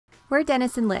We're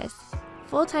Dennis and Liz,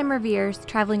 full-time RVers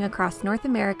traveling across North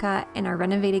America in our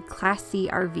renovated Class C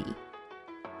RV.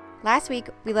 Last week,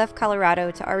 we left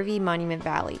Colorado to RV Monument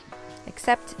Valley,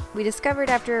 except we discovered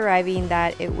after arriving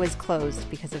that it was closed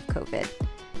because of COVID.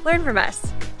 Learn from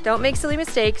us. Don't make silly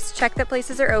mistakes. Check that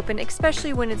places are open,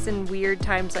 especially when it's in weird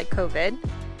times like COVID.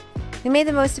 We made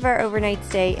the most of our overnight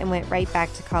stay and went right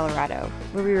back to Colorado,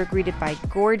 where we were greeted by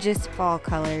gorgeous fall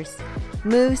colors,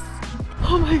 moose,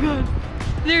 oh my god,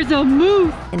 there's a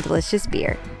moose, and delicious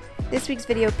beer. This week's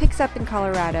video picks up in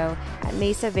Colorado at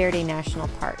Mesa Verde National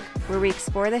Park, where we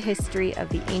explore the history of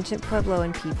the ancient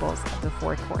Puebloan peoples of the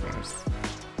Four Corners.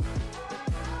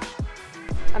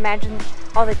 Imagine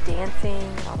all the dancing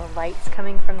and all the lights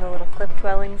coming from the little cliff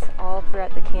dwellings all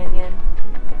throughout the canyon.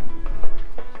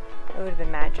 It would have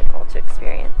been magical to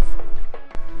experience.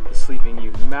 The Sleeping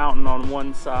Ute Mountain on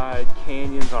one side,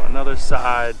 canyons on another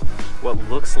side, what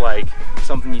looks like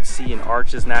something you'd see in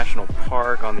Arches National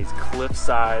Park on these cliff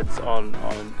sides on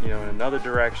in another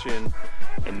direction,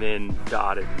 and then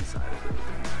dotted inside of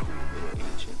these cool little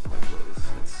ancient pueblos.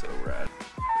 It's so rad.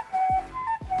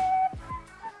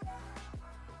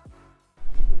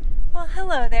 Well,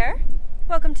 hello there.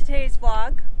 Welcome to today's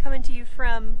vlog, coming to you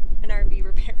from an RV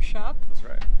repair shop. That's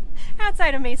right.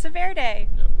 Outside of Mesa Verde.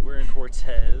 Yep, we're in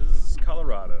Cortez,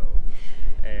 Colorado,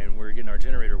 and we're getting our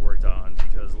generator worked on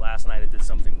because last night it did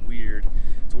something weird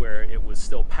to where it was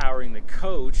still powering the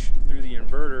coach through the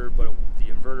inverter, but the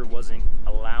inverter wasn't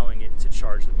allowing it to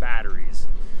charge the batteries.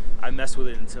 I messed with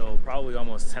it until probably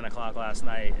almost 10 o'clock last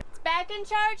night. it's back in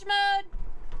charge mode,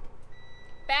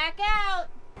 back out,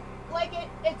 like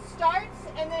it starts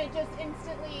and then it just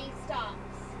instantly stops.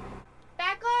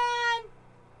 Back on,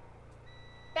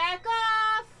 back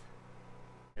off.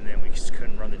 And then we just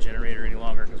couldn't run the generator any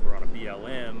longer because we're on a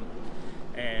BLM,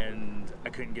 and I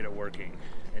couldn't get it working.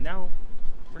 And now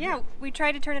we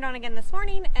tried to turn it on again this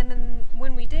morning, and then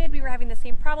when we did, we were having the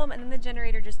same problem, and then the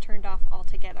generator just turned off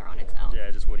altogether on its own. Yeah,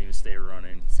 it just wouldn't even stay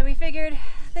running. So we figured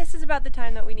this is about the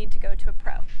time that we need to go to a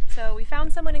pro. So we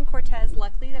found someone in Cortez,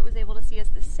 luckily, that was able to see us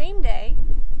the same day.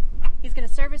 He's going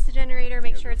to service the generator,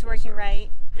 make sure it's working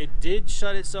right. It did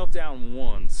shut itself down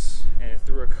once, and it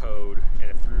threw a code, and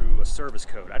it threw a service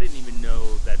code. I didn't even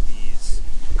know that these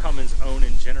Cummins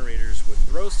own-in generators would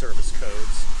throw service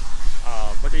codes,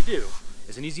 but they do.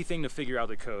 It's an easy thing to figure out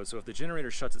the code. So if the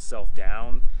generator shuts itself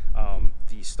down,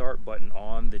 the start button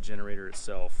on the generator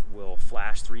itself will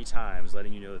flash 3 times,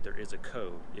 letting you know that there is a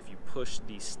code. If you push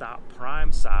the stop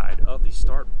prime side of the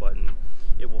start button,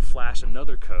 it will flash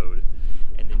another code,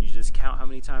 and then you just count how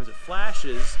many times it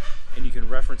flashes, and you can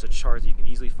reference a chart that you can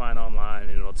easily find online,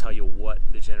 and it'll tell you what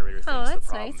the generator thinks the problem is. Oh,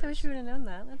 that's nice. I wish we would have known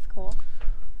that. That's cool.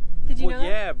 Did you know that?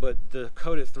 Yeah, but the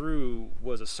code it threw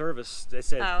was a service. They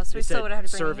said, so we still would have had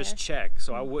to bring it service here. check,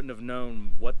 so I wouldn't have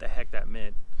known what the heck that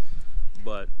meant.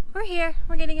 But we're here.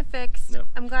 We're getting it fixed. Yep.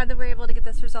 I'm glad that we're able to get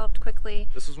this resolved quickly.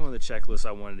 This was one of the checklists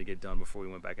I wanted to get done before we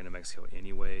went back into Mexico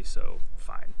anyway, so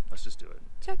fine. Let's just do it.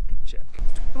 Check. Check.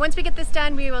 Once we get this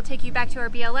done, we will take you back to our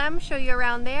BLM, show you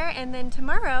around there, and then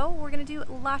tomorrow we're going to do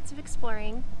lots of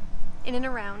exploring in and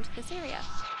around this area.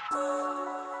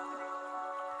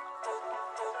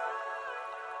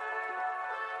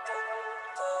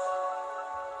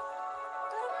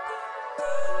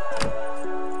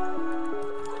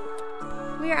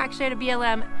 We are actually at a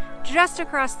BLM just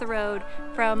across the road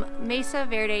from Mesa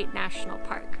Verde National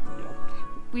Park. Yep.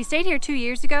 We stayed here 2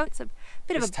 years ago. It's a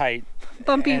bit of a tight,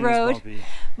 bumpy and road, it's bumpy.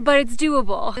 but it's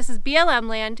doable. This is BLM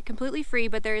land, completely free,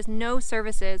 but there is no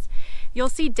services. You'll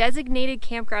see designated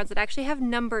campgrounds that actually have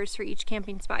numbers for each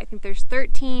camping spot. I think there's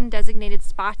 13 designated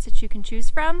spots that you can choose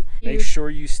from. Make sure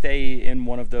you stay in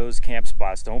one of those camp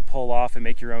spots. Don't pull off and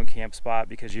make your own camp spot,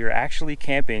 because you're actually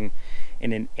camping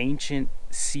in an ancient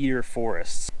cedar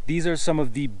forest. These are some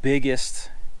of the biggest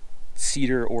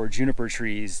cedar or juniper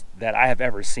trees that I have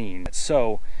ever seen.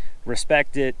 So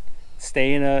respect it.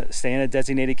 Stay in a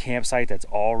designated campsite that's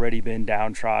already been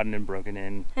downtrodden and broken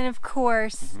in. And of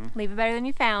course, leave it better than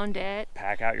you found it.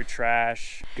 Pack out your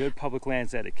trash. Good public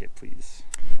lands etiquette, please.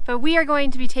 But we are going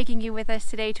to be taking you with us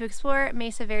today to explore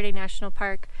Mesa Verde National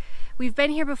Park. We've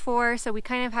been here before, so we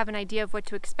kind of have an idea of what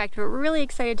to expect, but we're really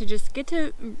excited to just get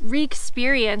to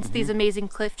re-experience these amazing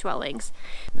cliff dwellings.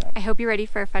 Yeah. I hope you're ready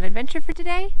for a fun adventure for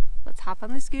today. Let's hop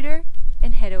on the scooter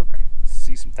and head over. Let's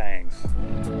see some things.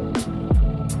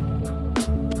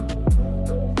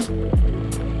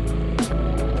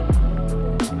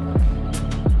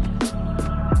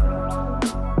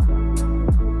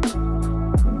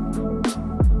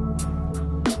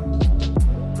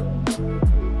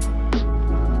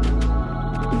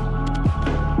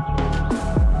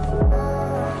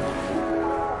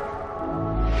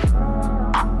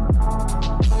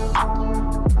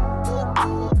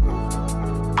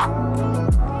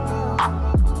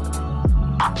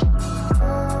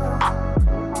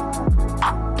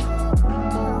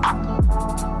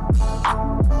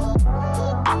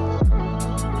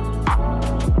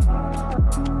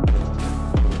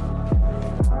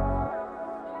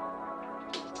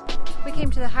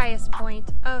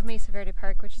 of Mesa Verde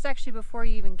Park, which is actually before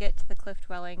you even get to the cliff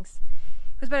dwellings.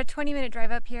 It was about a 20-minute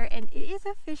drive up here, and it is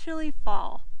officially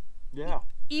fall. Yeah.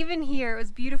 Even here, it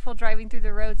was beautiful driving through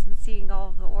the roads and seeing all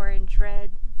of the orange,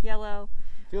 red, yellow.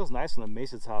 It feels nice on the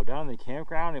Mesa top. Down in the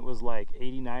campground, it was like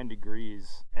 89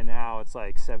 degrees, and now it's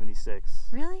like 76.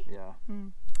 Really? Yeah.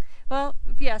 Well,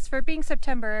 yes, for being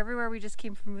September, everywhere we just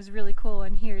came from was really cool,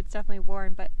 and here it's definitely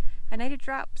warm, but at night it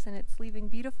drops, and it's leaving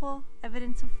beautiful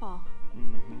evidence of fall.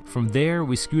 From there,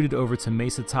 we scooted over to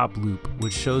Mesa Top Loop,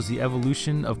 which shows the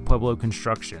evolution of Pueblo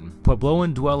construction.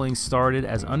 Puebloan dwellings started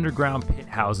as underground pit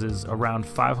houses around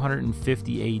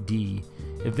 550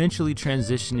 AD, eventually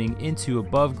transitioning into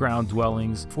above-ground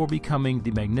dwellings before becoming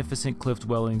the magnificent cliff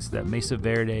dwellings that Mesa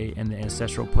Verde and the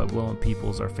ancestral Puebloan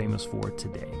peoples are famous for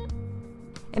today.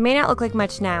 It may not look like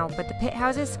much now, but the pit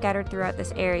houses scattered throughout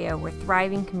this area were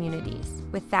thriving communities,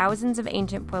 with thousands of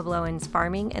ancient Puebloans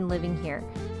farming and living here,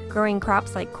 growing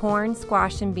crops like corn,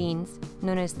 squash, and beans,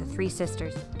 known as the Three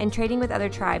Sisters, and trading with other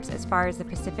tribes as far as the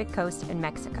Pacific coast and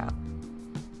Mexico.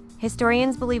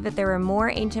 Historians believe that there were more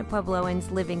ancient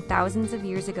Puebloans living thousands of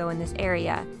years ago in this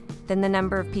area than the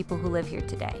number of people who live here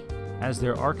today. As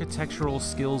their architectural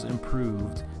skills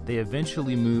improved, they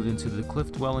eventually moved into the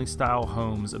cliff dwelling style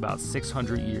homes about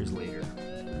 600 years later.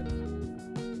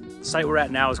 The site we're at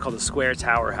now is called the Square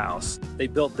Tower House. They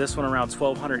built this one around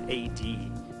 1200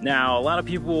 AD. Now, a lot of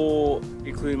people,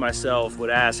 including myself,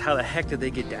 would ask how the heck did they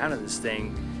get down to this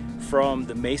thing from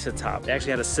the mesa top? They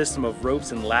actually had a system of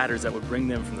ropes and ladders that would bring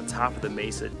them from the top of the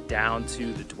mesa down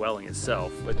to the dwelling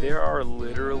itself. But there are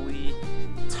literally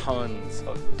tons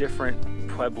of different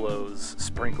pueblos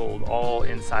sprinkled all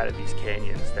inside of these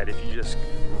canyons that if you just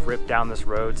rip down this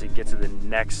road to get to the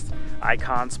next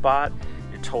icon spot,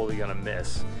 you're totally gonna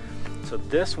miss. So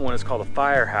this one is called a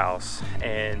firehouse,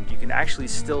 and you can actually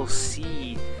still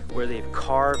see where they've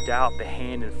carved out the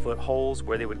hand and foot holes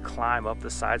where they would climb up the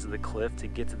sides of the cliff to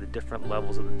get to the different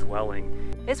levels of the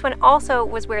dwelling. This one also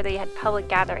was where they had public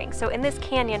gatherings. So in this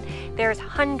canyon, there's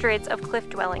hundreds of cliff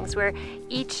dwellings where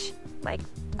each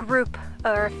group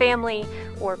or family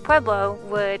or pueblo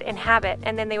would inhabit,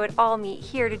 and then they would all meet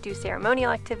here to do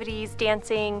ceremonial activities,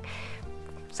 dancing,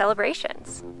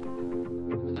 celebrations.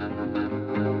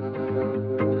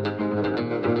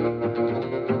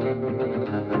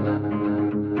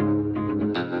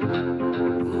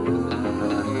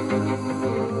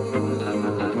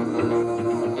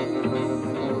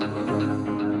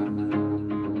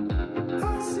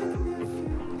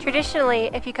 Traditionally,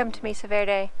 if you come to Mesa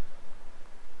Verde,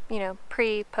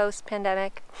 post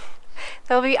pandemic,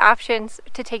 there'll be options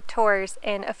to take tours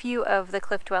in a few of the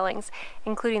cliff dwellings,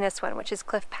 including this one, which is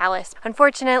Cliff Palace.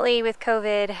 Unfortunately, with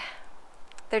COVID,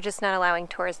 they're just not allowing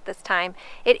tours at this time.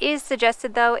 It is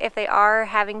suggested, though, if they are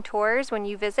having tours when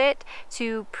you visit,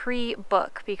 to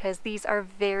pre-book, because these are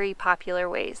very popular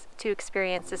ways to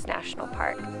experience this national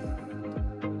park.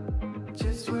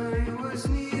 Just where it was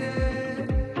needed.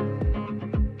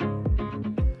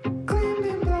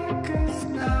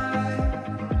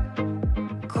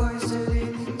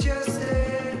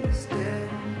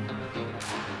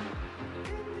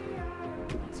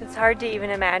 It's hard to even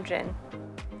imagine.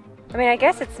 I mean, I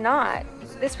guess it's not.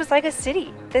 This was like a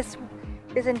city. This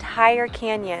entire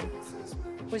canyon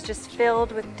was just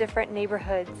filled with different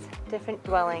neighborhoods, different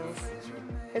dwellings.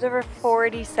 There's over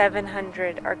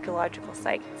 4,700 archaeological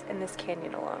sites in this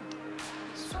canyon alone.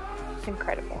 It's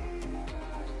incredible.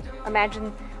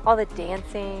 Imagine all the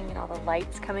dancing and all the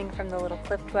lights coming from the little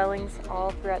cliff dwellings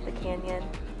all throughout the canyon.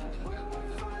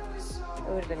 It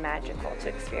would have been magical to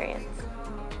experience.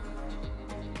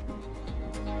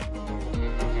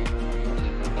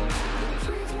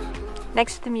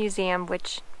 Next to the museum,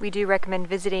 which we do recommend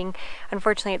visiting,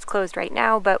 unfortunately it's closed right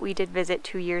now, but we did visit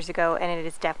 2 years ago and it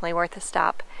is definitely worth a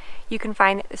stop. You can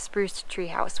find the Spruce Tree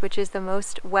House, which is the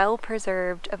most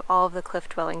well-preserved of all of the cliff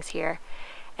dwellings here.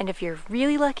 And if you're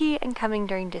really lucky and coming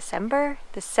during December,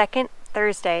 the second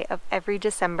Thursday of every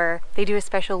December, they do a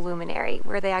special luminary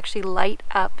where they actually light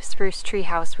up Spruce Tree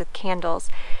House with candles,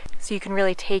 so you can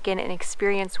really take in and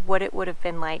experience what it would have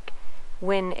been like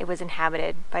when it was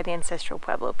inhabited by the ancestral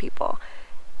Pueblo people.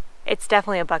 It's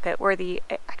definitely a bucket-worthy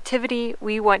activity.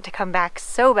 We want to come back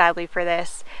so badly for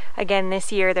this. Again,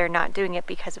 this year they're not doing it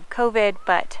because of COVID,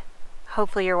 but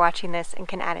hopefully you're watching this and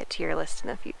can add it to your list in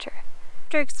the future.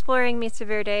 After exploring Mesa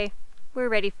Verde, we're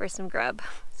ready for some grub.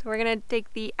 So we're gonna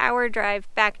take the hour drive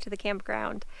back to the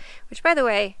campground, which, by the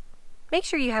way, make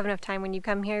sure you have enough time when you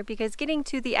come here, because getting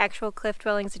to the actual cliff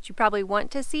dwellings that you probably want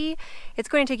to see, it's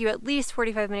going to take you at least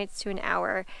 45 minutes to an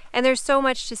hour. And there's so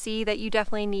much to see that you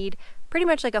definitely need pretty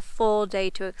much like a full day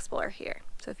to explore here.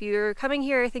 So if you're coming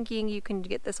here thinking you can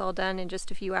get this all done in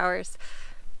just a few hours,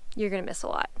 you're gonna miss a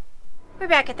lot. We're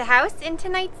back at the house, and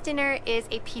tonight's dinner is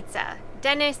a pizza.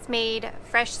 Dennis made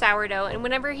fresh sourdough, and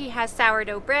whenever he has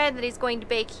sourdough bread that he's going to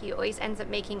bake, he always ends up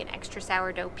making an extra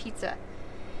sourdough pizza.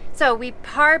 So we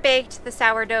par-baked the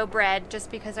sourdough bread just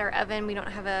because our oven, we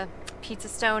don't have a pizza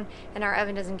stone, and our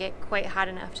oven doesn't get quite hot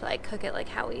enough to like cook it like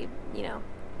how we, you know,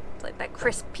 like that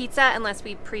crisp pizza unless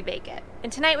we pre-bake it.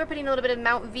 And tonight we're putting a little bit of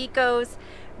Mount Vico's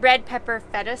red pepper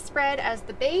feta spread as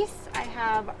the base. I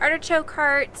have artichoke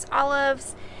hearts,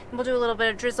 olives, and we'll do a little bit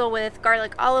of drizzle with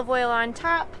garlic olive oil on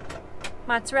top,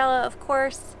 mozzarella of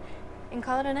course, and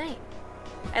call it a night.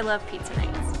 I love pizza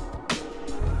nights.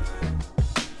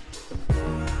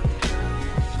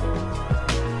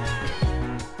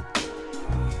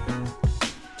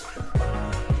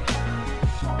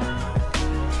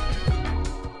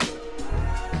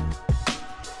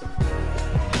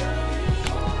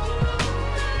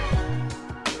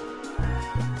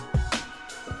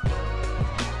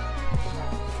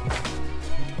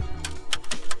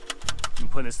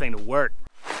 Putting this thing to work.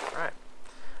 All right,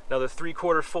 another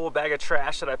 3/4 full bag of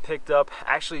trash that I picked up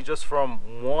actually just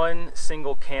from one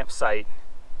single campsite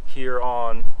here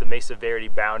on the Mesa Verde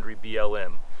boundary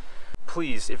BLM.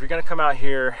 Please, if you're gonna come out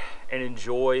here and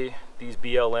enjoy these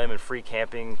BLM and free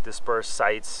camping dispersed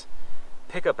sites,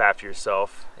 pick up after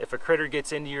yourself. If a critter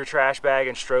gets into your trash bag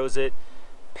and strows it,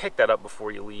 pick that up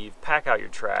before you leave. Pack out your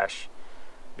trash,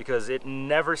 because it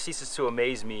never ceases to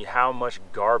amaze me how much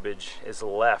garbage is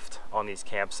left on these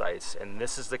campsites. And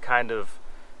this is the kind of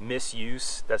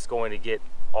misuse that's going to get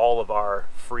all of our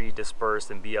free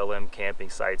dispersed and BLM camping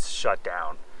sites shut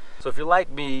down. So if you're like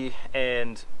me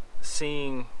and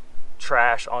seeing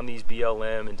trash on these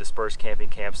BLM and dispersed camping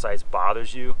campsites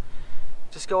bothers you,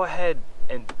 just go ahead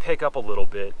and pick up a little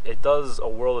bit. It does a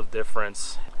world of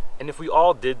difference. And if we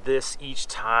all did this each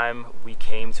time we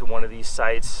came to one of these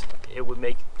sites, it would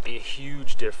make a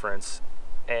huge difference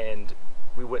and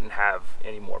we wouldn't have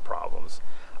any more problems.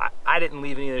 I didn't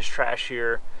leave any of this trash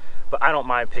here, but I don't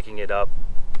mind picking it up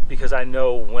because I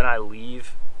know when I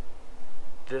leave,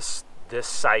 this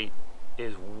site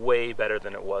is way better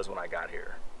than it was when I got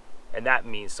here. And that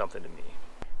means something to me.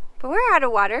 But we're out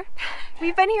of water.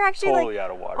 We've been here actually Totally out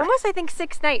of water. Almost I think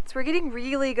 6 nights. We're getting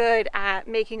really good at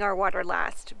making our water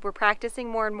last. We're practicing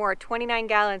more and more. 29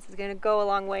 gallons is gonna go a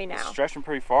long way now. It's stretching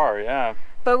pretty far, yeah.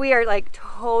 But we are like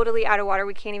totally out of water.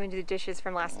 We can't even do the dishes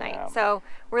from last night. So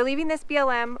we're leaving this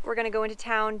BLM. We're gonna go into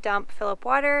town, dump, fill up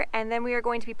water, and then we are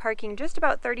going to be parking just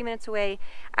about 30 minutes away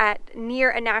at near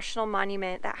a national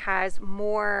monument that has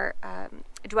more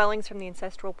dwellings from the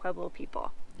ancestral Pueblo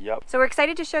people. Yep. So we're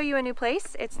excited to show you a new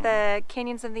place. It's the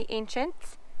Canyons of the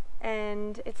Ancients,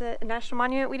 and it's a national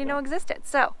monument we didn't know existed.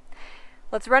 So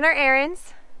let's run our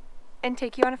errands and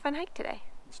take you on a fun hike today.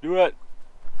 Let's do it.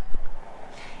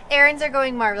 Errands are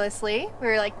going marvelously.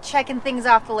 We're like checking things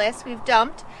off the list. We've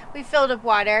dumped, we filled up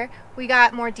water, we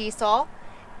got more diesel,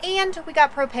 and we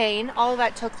got propane. All of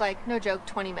that took like, no joke,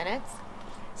 20 minutes.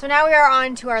 So now we are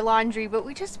on to our laundry, but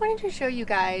we just wanted to show you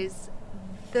guys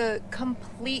the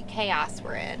complete chaos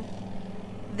we're in.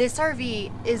 This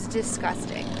RV is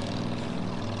disgusting.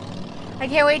 I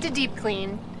can't wait to deep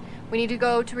clean. We need to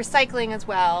go to recycling as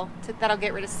well. That'll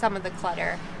get rid of some of the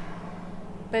clutter.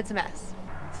 But it's a mess.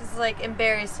 This is like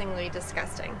embarrassingly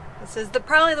disgusting. This is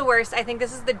probably the worst. I think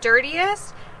this is the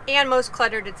dirtiest and most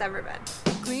cluttered it's ever been.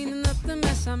 Cleaning up the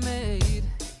mess I made.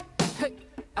 Hey,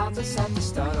 I'll just have to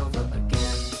start over again.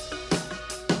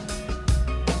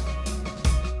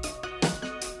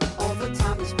 All the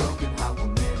time is broken, how we'll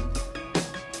mend.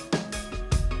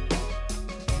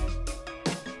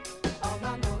 All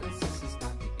I know is this is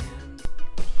not the end.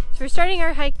 So we're starting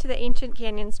our hike to the Ancient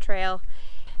Canyons Trail.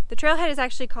 The trailhead is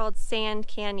actually called Sand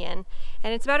Canyon,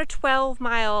 and it's about a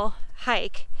 12-mile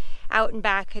hike out and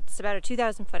back. It's about a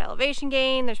 2,000-foot elevation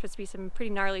gain. There's supposed to be some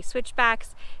pretty gnarly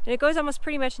switchbacks, and it goes almost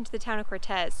pretty much into the town of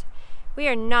Cortez. We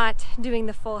are not doing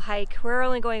the full hike. We're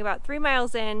only going about 3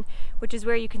 miles in, which is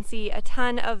where you can see a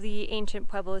ton of the ancient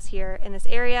pueblos here in this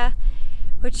area,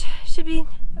 which should be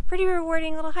a pretty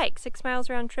rewarding little hike. 6 miles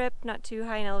round trip, not too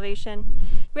high in elevation.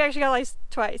 We actually got lost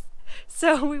twice.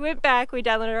 So we went back, we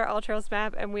downloaded our All Trails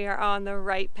map, and we are on the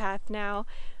right path now.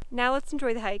 Now let's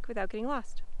enjoy the hike without getting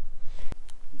lost.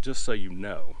 Just so you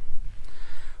know,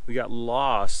 we got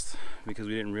lost because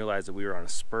we didn't realize that we were on a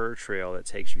spur trail that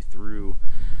takes you through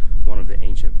one of the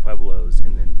ancient pueblos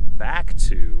and then back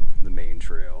to the main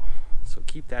trail. So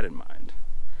keep that in mind.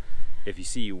 If you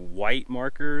see white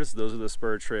markers, those are the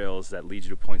spur trails that lead you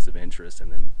to points of interest,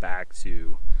 and then back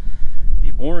to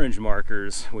the orange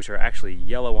markers, which are actually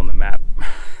yellow on the map,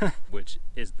 which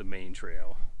is the main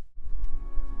trail.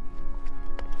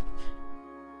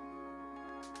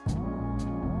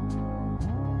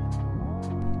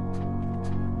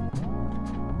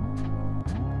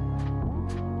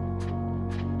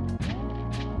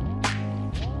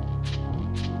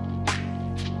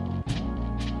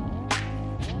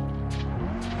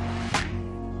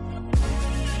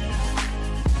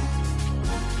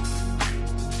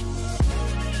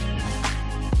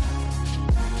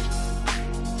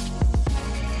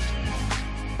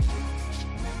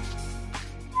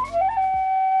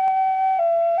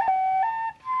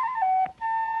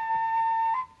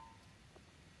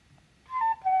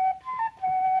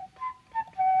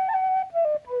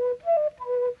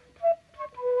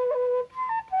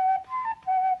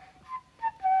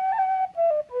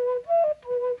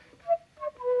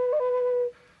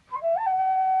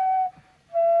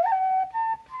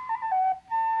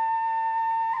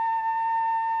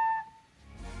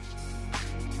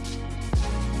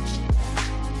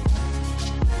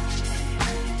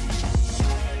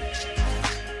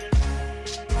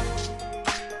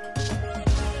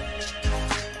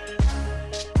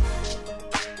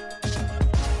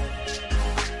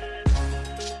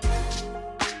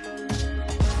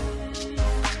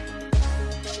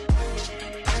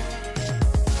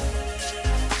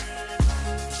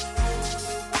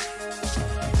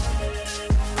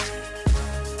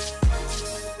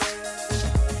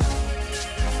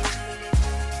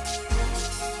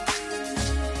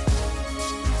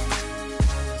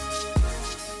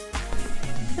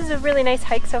 a really nice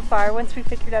hike so far once we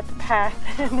figured out the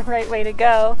path and the right way to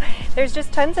go. There's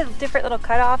just tons of different little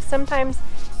cutoffs. Sometimes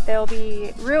there'll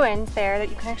be ruins there that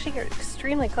you can actually get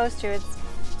extremely close to. It's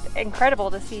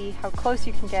incredible to see how close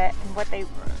you can get and what they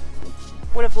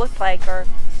would have looked like or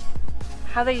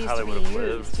how they used to be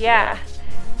used. Yeah.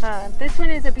 This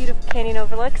one is a beautiful canyon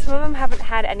overlook. Some of them haven't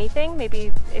had anything.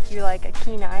 Maybe if you like a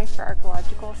keen eye for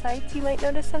archaeological sites, you might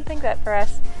notice something, but for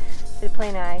us, the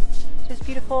plain eye, just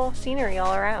beautiful scenery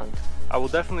all around. I will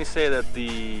definitely say that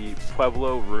the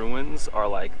Pueblo ruins are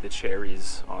like the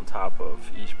cherries on top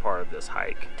of each part of this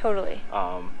hike. Totally.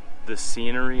 The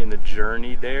scenery and the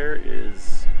journey there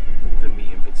is the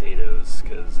meat and potatoes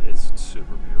because it's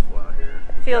super beautiful out here.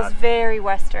 It feels very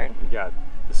Western. You got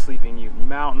the Sleeping Ute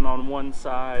Mountain on one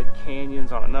side,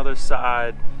 canyons on another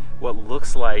side, what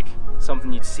looks like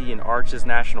something you'd see in Arches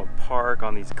National Park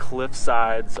on these cliff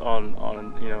sides on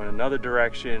you know, in another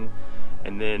direction,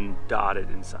 and then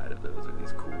dotted inside of those are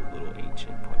these cool little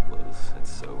ancient pueblos.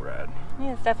 It's so rad.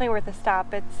 Yeah, it's definitely worth a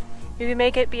stop. It's, you can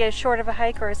make it be as short of a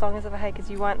hike or as long as of a hike as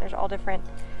you want. There's all different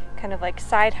kind of like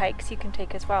side hikes you can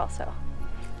take as well. So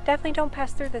definitely don't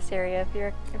pass through this area if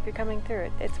you're coming through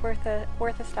it. It's worth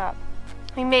a stop.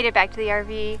 We made it back to the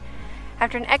RV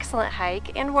after an excellent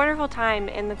hike and wonderful time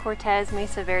in the Cortez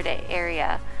Mesa Verde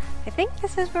area. I think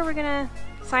this is where we're gonna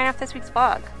sign off this week's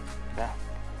vlog. Yeah.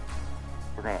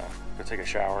 We're gonna go take a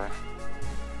shower,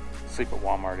 sleep at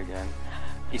Walmart again,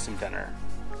 eat some dinner.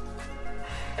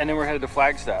 And then we're headed to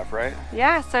Flagstaff, right?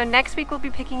 Yeah, so next week we'll be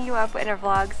picking you up in our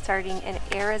vlog starting in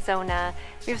Arizona.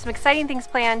 We have some exciting things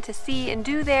planned to see and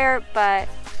do there, but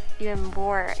even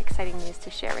more exciting news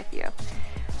to share with you.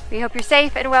 We hope you're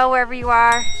safe and well wherever you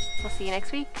are. We'll see you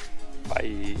next week.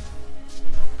 Bye.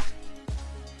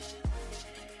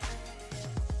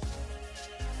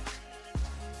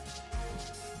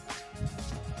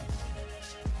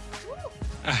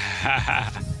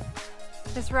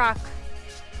 This rock.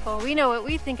 Well, we know what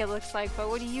we think it looks like, but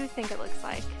what do you think it looks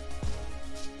like?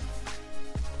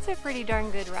 It's a pretty darn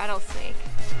good rattlesnake.